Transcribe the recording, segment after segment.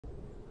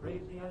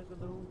crazy as a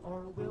loon,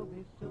 or will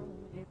be soon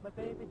if my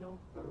baby don't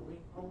hurry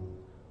home.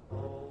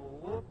 Oh,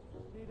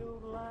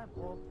 whoopsie-doodle, I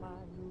hope I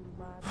knew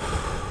my.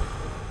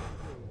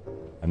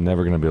 I'm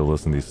never gonna be able to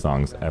listen to these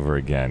songs ever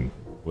again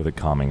with a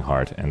calming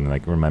heart and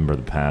like remember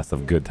the past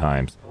of good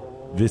times.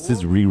 This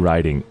is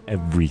rewriting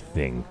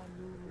everything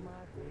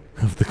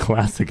of the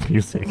classic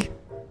music.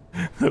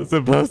 It's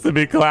supposed to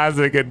be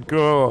classic and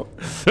cool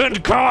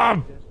and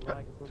calm.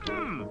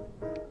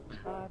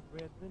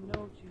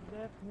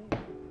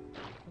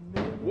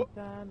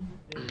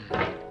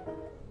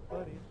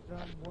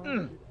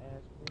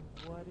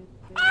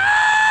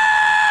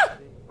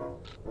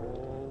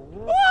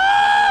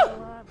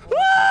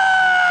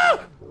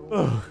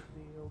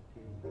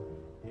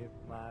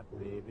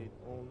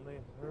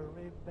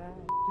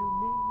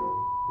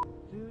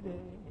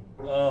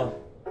 Oh.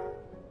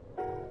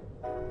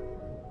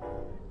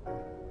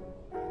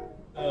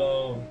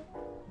 Oh.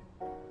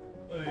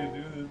 Why do you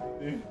do this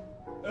to me?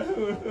 I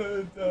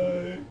wanna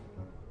die.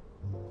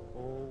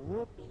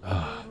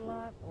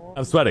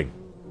 I'm sweating.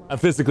 I'm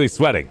physically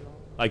sweating.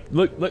 Like,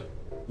 look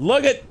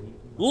at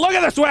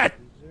the sweat!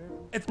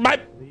 It's my,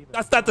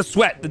 that's not the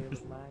sweat.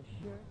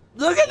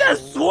 Look at the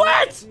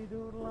sweat!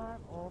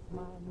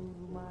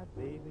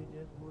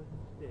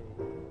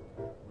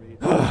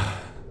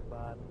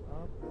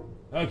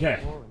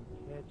 Okay.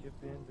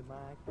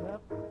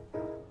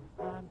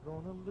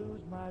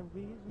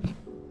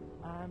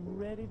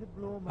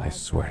 I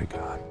swear to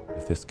God,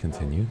 if this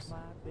continues.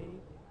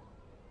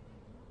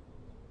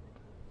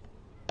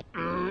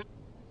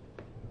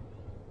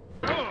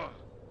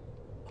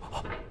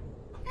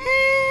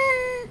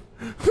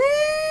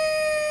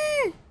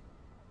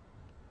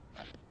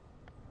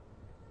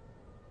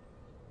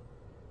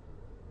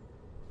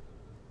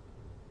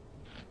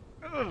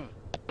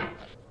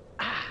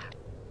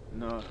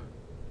 No.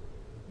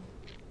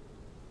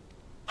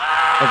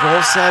 Of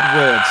all sad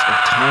words of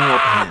tongue or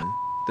pen,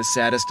 the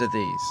saddest are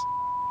these.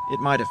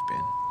 It might have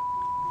been.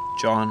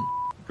 John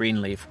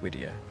Greenleaf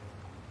Whittier.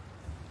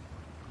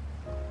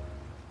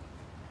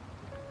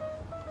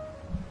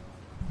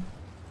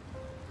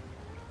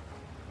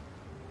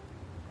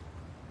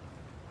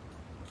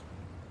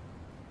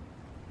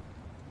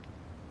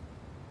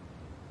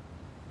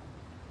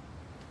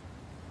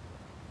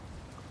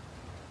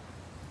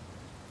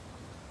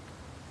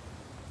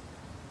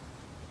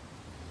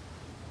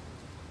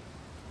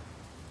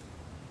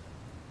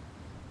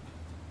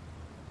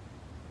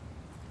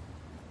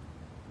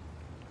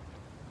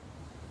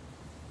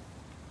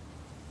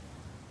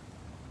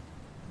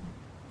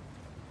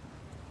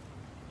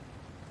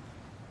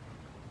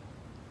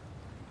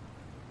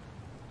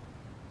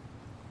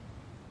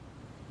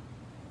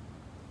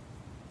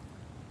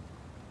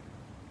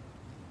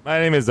 My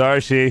name is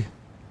Arshee,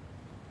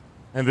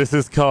 and this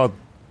is called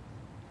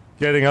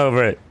Getting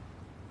Over It.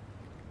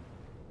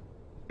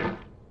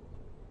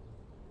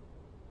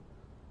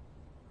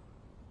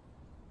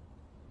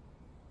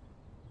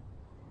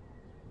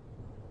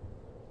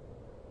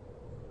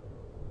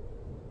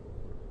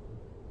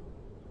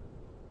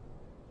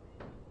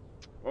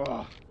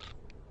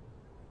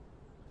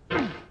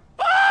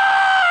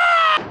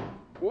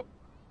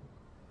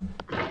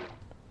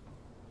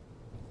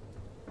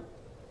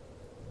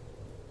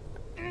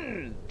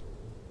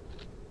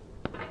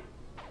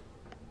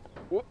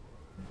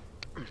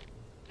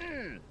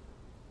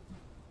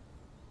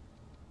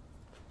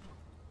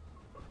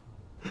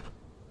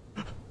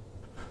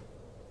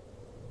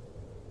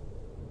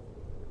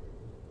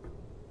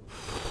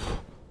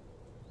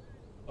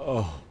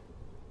 Oh.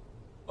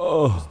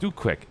 Oh, just do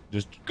quick.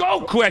 Just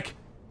go quick.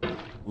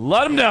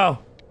 Let him know.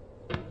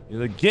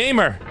 You're the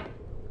gamer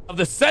of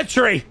the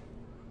century.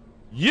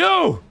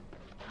 You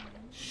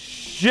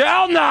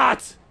shall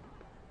not.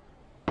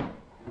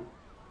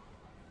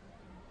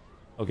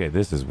 Okay,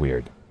 this is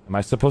weird. Am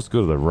I supposed to go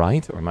to the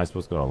right or am I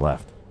supposed to go to the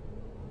left?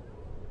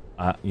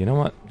 You know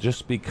what?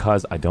 Just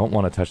because I don't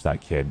want to touch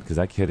that kid, because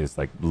that kid is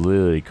like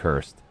literally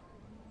cursed.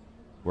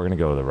 We're gonna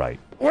go to the right.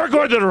 We're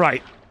going to the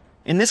right.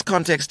 In this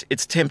context,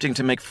 it's tempting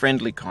to make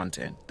friendly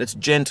content that's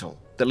gentle,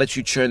 that lets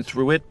you churn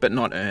through it but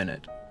not earn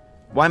it.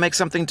 Why make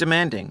something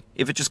demanding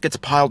if it just gets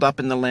piled up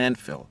in the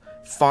landfill,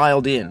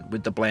 filed in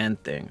with the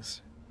bland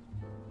things?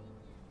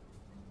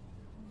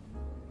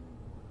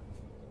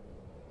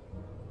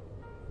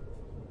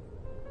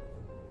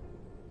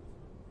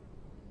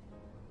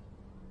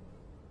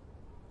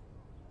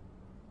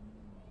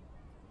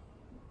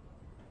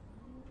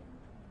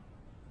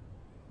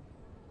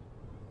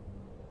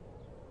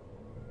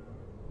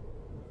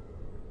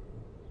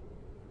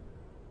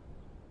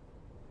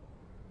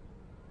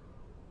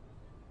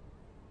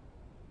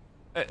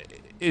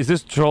 Is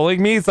this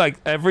trolling me? It's like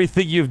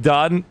everything you've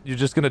done, you're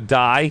just gonna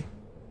die?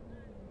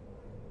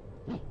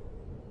 You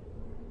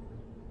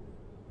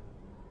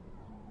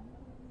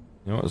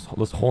know what?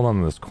 Let's hold on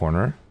to this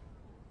corner.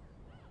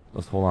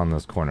 Let's hold on to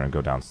this corner and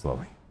go down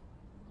slowly.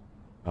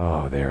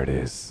 Oh, there it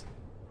is.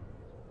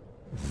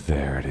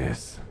 There it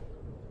is.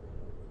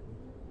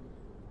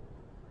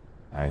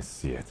 I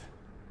see it.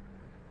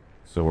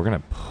 So we're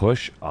gonna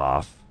push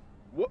off.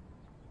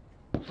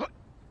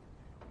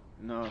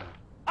 No.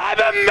 I'm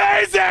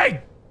amazing!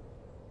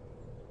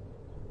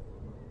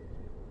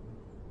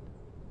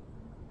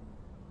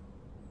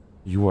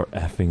 You are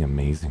effing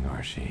amazing,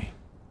 Arshee.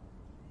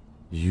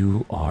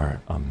 You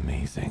are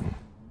amazing.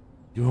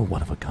 You are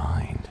one of a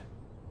kind.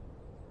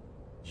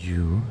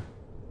 You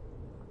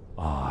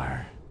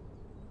are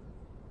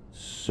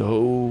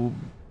so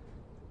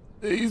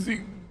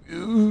amazing.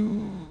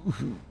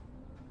 Mm.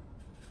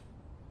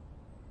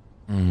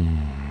 Mm.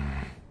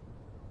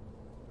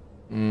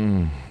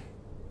 Mm.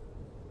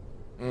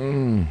 Mm.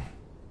 Mm.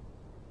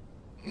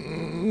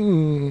 Mm.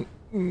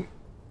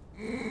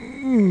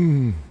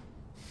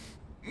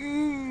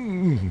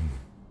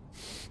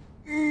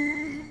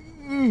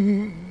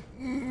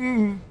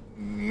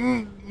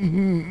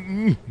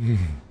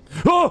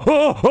 Oh,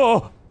 oh,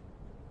 oh.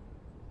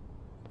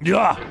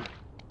 Yeah.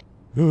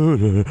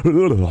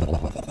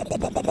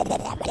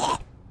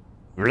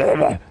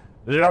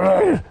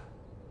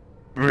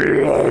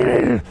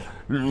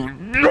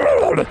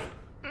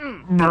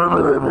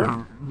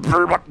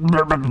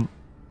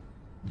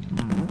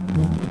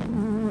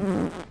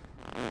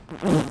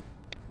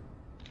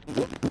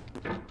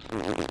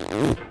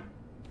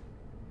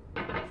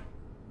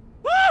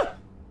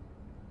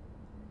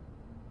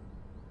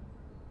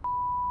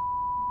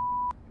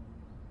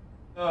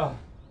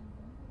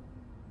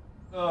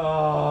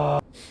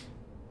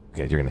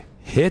 Okay, you're gonna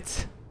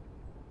hit,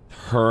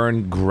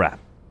 turn, grab.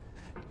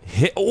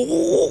 Hit.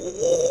 Oh!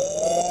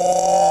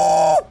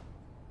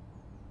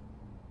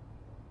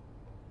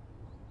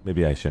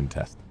 Maybe I shouldn't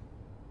test.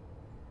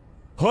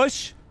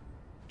 Push,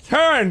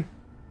 turn,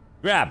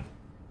 grab.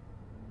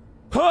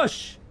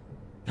 Push,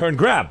 turn,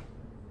 grab.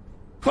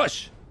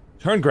 Push,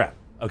 turn, grab.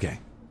 Okay,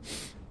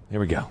 here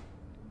we go.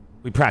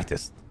 We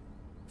practiced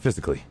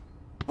physically.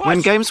 Push,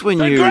 When games were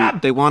new,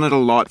 grab. they wanted a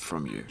lot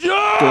from you. Yeah!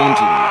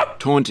 Daunting you,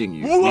 taunting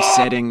you,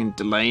 resetting and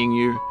delaying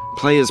you.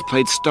 Players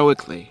played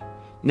stoically.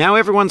 Now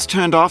everyone's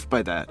turned off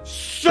by that.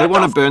 They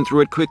want to burn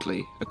through it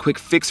quickly. A quick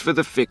fix for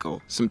the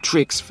fickle. Some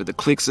tricks for the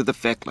clicks of the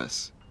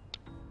feckless.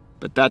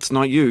 But that's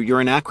not you.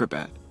 You're an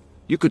acrobat.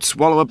 You could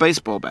swallow a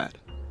baseball bat.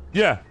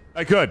 Yeah,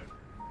 I could.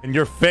 In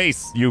your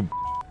face, you...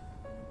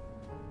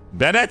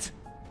 Bennett?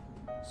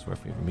 I swear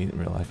if we ever meet in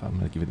real life, I'm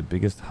gonna give you the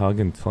biggest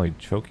hug until I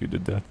choke you to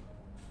death.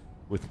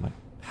 With my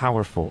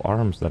powerful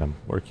arms that I'm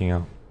working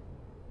out.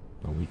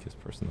 The weakest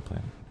person on the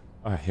planet.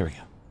 Alright, here we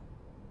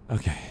go.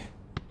 Okay.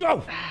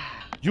 Go!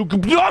 You can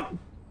block!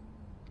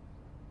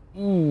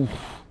 Ooh.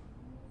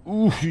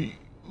 Ooh.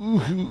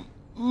 Ooh.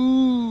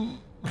 Ooh.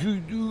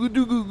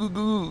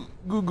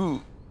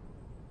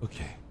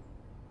 Okay.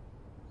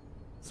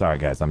 Sorry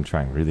guys, I'm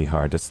trying really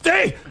hard to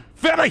stay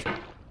friendly!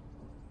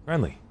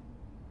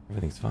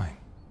 Everything's fine.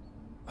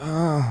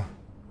 Oh,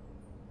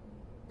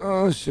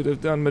 should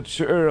have done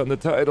mature on the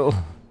title.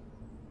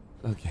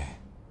 Okay.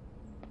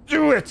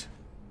 Do it!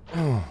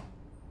 Oh.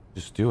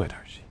 Just do it,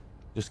 Arshee.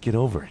 Just get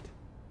over it.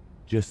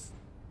 Just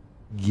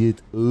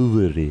get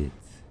over it.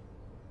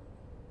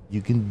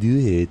 You can do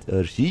it,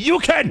 Arshee. You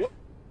can!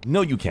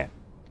 No, you can't.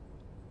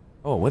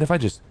 Oh, what if I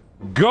just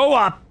go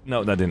up?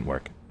 No, that didn't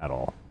work at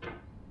all.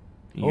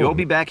 You'll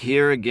be back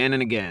here again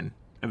and again.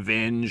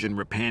 Avenge and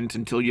repent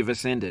until you've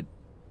ascended.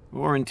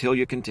 Or until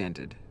you're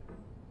contented.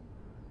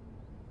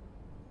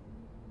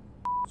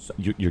 So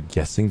you're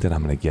guessing that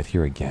I'm gonna get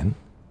here again?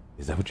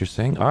 Is that what you're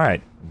saying?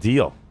 Alright,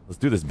 deal. Let's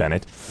do this,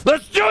 Bennett.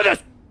 Let's do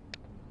this!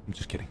 I'm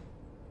just kidding.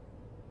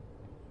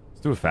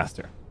 Let's do it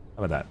faster.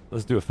 How about that?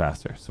 Let's do it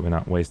faster, so we're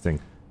not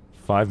wasting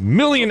 5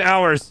 million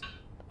hours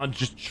on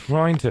just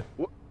trying to...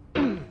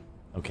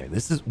 Okay,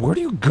 this is... Where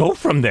do you go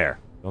from there?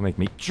 Don't make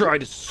me try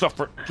to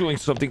suffer doing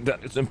something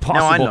that is impossible.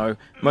 Now I know,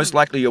 most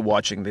likely you're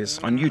watching this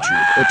on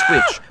YouTube or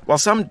Twitch, while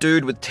some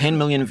dude with 10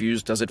 million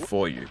views does it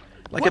for you.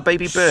 Like a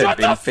baby bird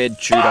being fed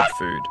chewed up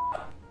food.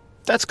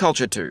 That's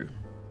culture too.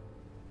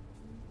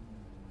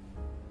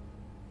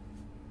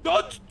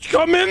 Don't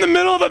come in the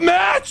middle of the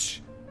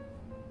match!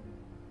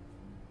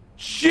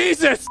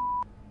 Jesus!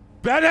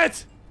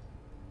 Bennett!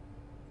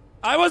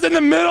 I was in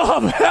the middle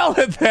of hell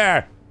in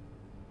there!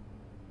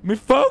 Let me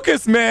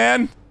focus,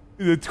 man!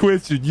 The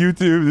Twitch and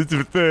YouTube, this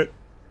is it.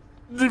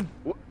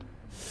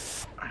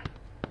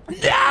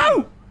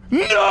 No!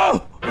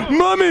 No!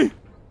 Mommy!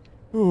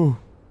 Oh.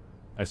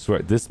 I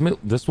swear, this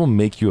will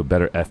make you a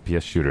better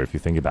FPS shooter if you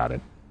think about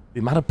it. The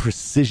amount of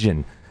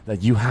precision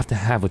that you have to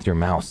have with your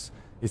mouse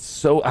is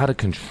so out of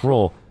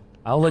control.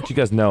 I'll let you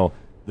guys know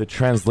the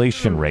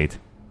translation rate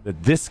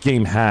that this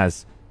game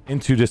has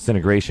into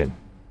Disintegration.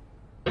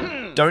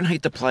 Don't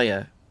hate the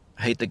player,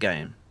 hate the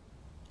game.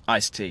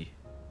 Ice-T.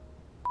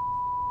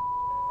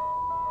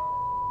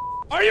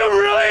 Are you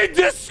really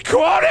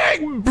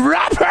disquoting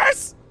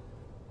rappers?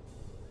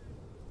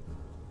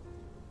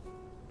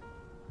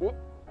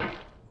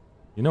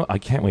 You know, I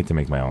can't wait to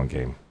make my own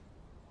game.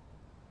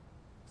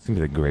 It's gonna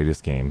be the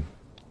greatest game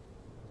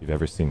you've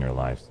ever seen in your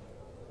lives.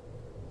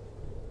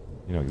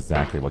 You know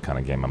exactly what kind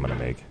of game I'm gonna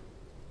make.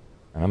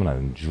 And I'm gonna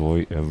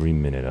enjoy every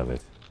minute of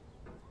it.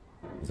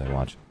 As I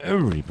watch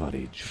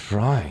everybody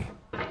try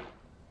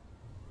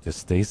to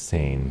stay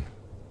sane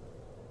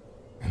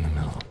in the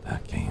middle of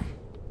that game.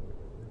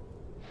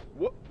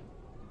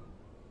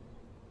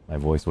 My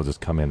voice will just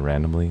come in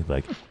randomly,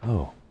 like,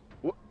 oh,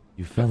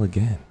 you fell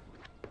again.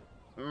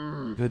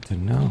 Good to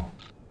know.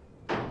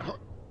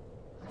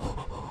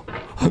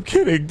 I'm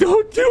kidding.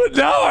 Don't do it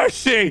now,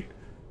 Arshee.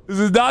 This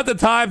is not the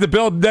time to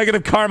build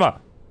negative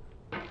karma.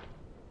 You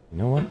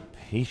know what?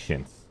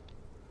 Patience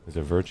is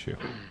a virtue.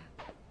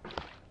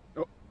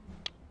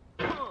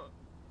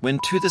 When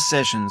to the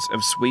sessions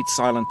of sweet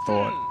silent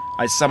thought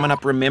I summon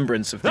up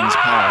remembrance of things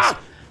past,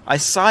 I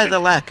sigh the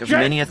lack of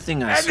many a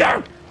thing I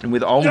saw, and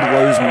with old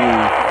woes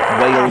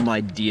new, wail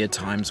my dear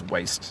time's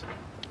waste.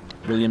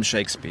 William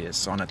Shakespeare,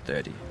 Sonnet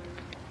 30.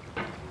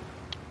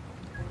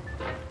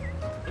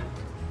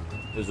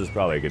 This is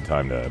probably a good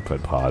time to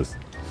put pause.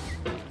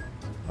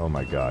 Oh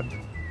my god.